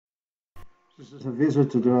This is a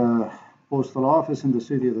visit to the postal office in the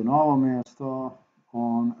city of the Novo Mesto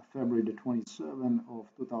on February the 27th of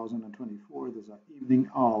 2024. These are evening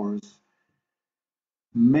hours.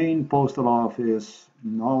 Main postal office,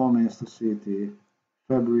 Novo Mesto City,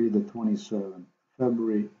 February the 27th.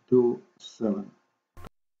 February 27,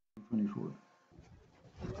 2024.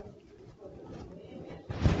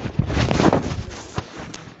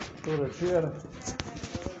 Dobro večer.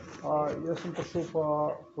 Jaz sem prišel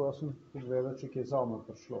pa prosim pogledati, če je zame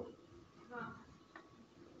prišlo.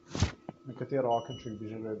 Nekateri okenček bi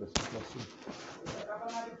želeli, da se glasi.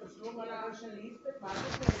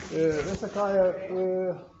 Veste kaj je,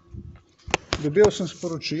 dobil sem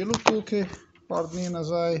sporočilo tukaj par dni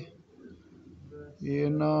nazaj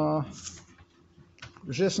in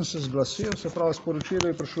že sem se zglasil, se pravi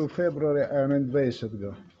sporočilo je prišlo februarja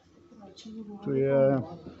 21. To je...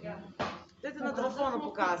 Dajte na telefonu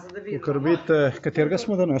pokazati, da vidimo. Kar vidite, katerega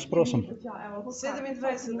smo danes, prosim?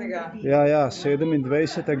 27. Ja,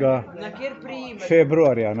 27. Na kjer prijimek?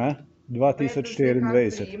 Februarja, ne?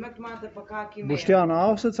 2024. Prijimek imate pa kak ime? Boštjan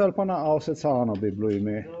Avsec ali pa na Avsec Ano bi bilo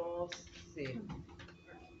ime?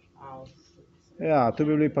 Ja, to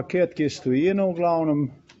bi bili paket, ki stoji v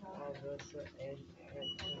glavnem.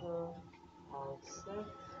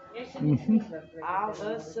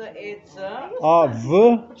 AVSEC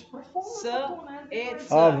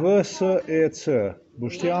AVSEC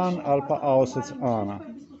Boštjan ali pa Avsec Ana.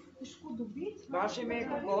 Vaše ime je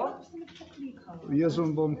kako? Jaz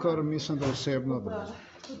vam bom kar, mislim, da osebno da.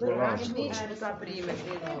 Nič ta prijimek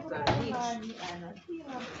ni noter, nič.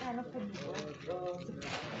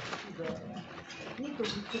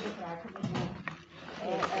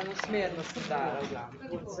 Enosmerno se dala v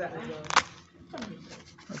glavno.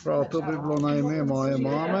 Prav, to bi bilo na ime moje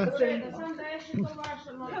mame.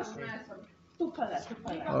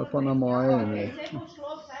 Ali pa na moje ime.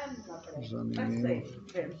 Zanimivo.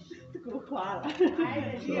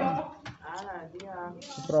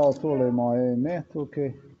 Prav, tole je moje ime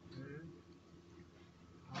tukaj.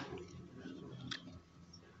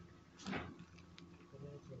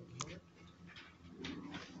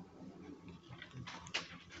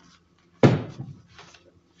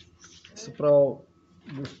 Se pravi,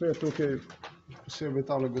 gospe tukaj, posebej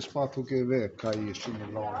tale gospa tukaj ve, kaj išče na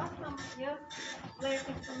glavi.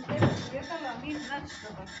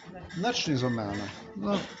 Nič ni za mene.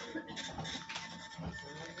 No.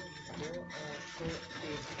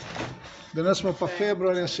 Danes smo pa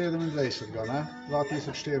februarja 27. ne?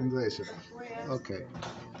 2024. Ok.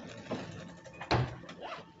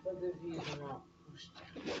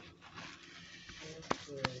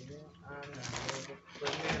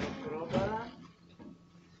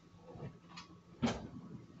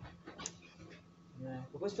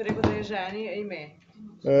 Kako ste rekel, da je ženi ime?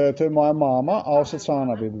 To je moja mama, Avsec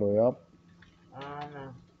Ana bi bilo, ja.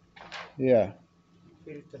 Ana. Je.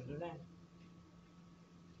 Filter, ne?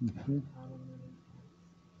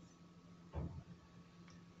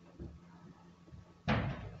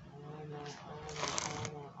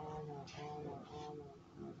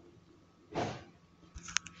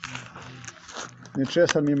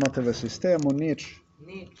 Ničesar nimate v sistemu, nič?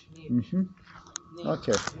 Nič.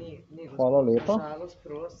 Ok, hvala lepa. Žalost,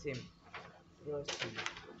 prosim.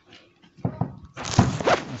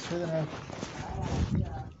 Nasvidenje.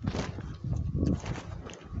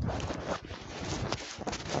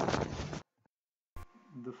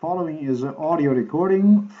 The following is an audio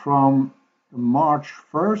recording from March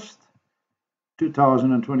 1st,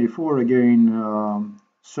 2024, again,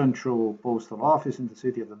 Central Postal Office in the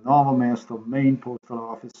city of the Novo Mesto, main postal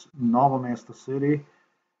office, Novo Mesto City,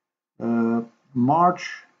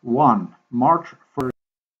 March 1st,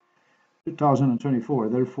 2024.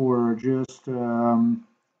 Therefore, just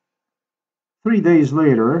 3 days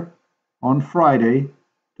later, on Friday,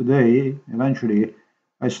 today, eventually,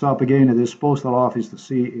 I stop again at this postal office to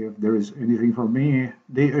see if there is anything for me.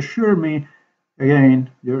 They assure me, again,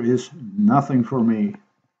 there is nothing for me.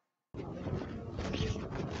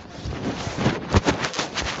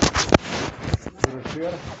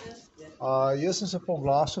 Jaz sem se pa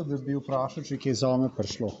oglasil, da bi vprašal, če je zame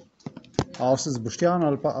prišlo. Avsec Boštjan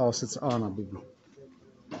ali pa Avsec Ana bi bilo.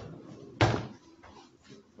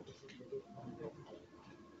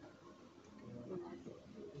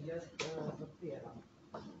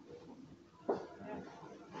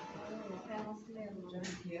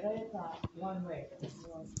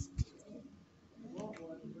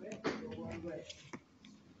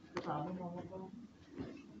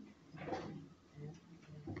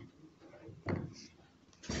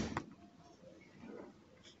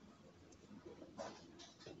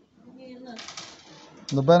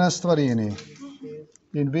 Nobene stvari ni.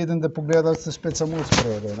 In vidim, da pogledali ste spet samo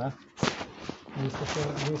spredaj, ne? Niste se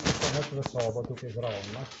nič v sobo tukaj zraven,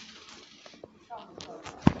 ne?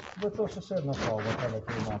 Da to sosedna soba, tale,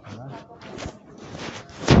 ki imate, ne?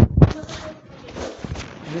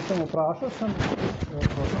 Nisem vprašal,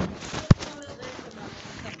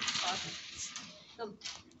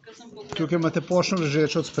 tukaj imate poštno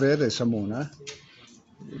ležeč od spredaj samo, ne?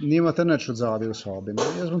 Nimate nič od zadaj v sobi, ne?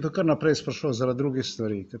 Jaz bom to kar naprej sprašal zaradi drugih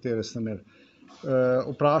stvari, katere ste imeli.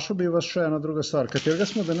 Vprašal bi vas še ena druga stvar. Katerega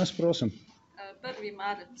smo danes, prosim? 1.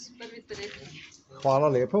 marec, 1.3. Hvala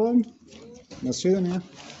lepa vam. Nasvidenje.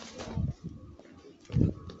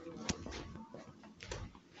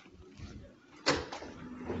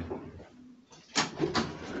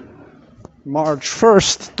 March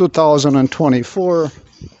 1st, 2024,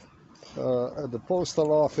 at the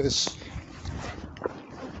postal office.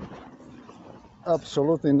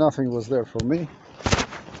 Absolutely nothing was there for me.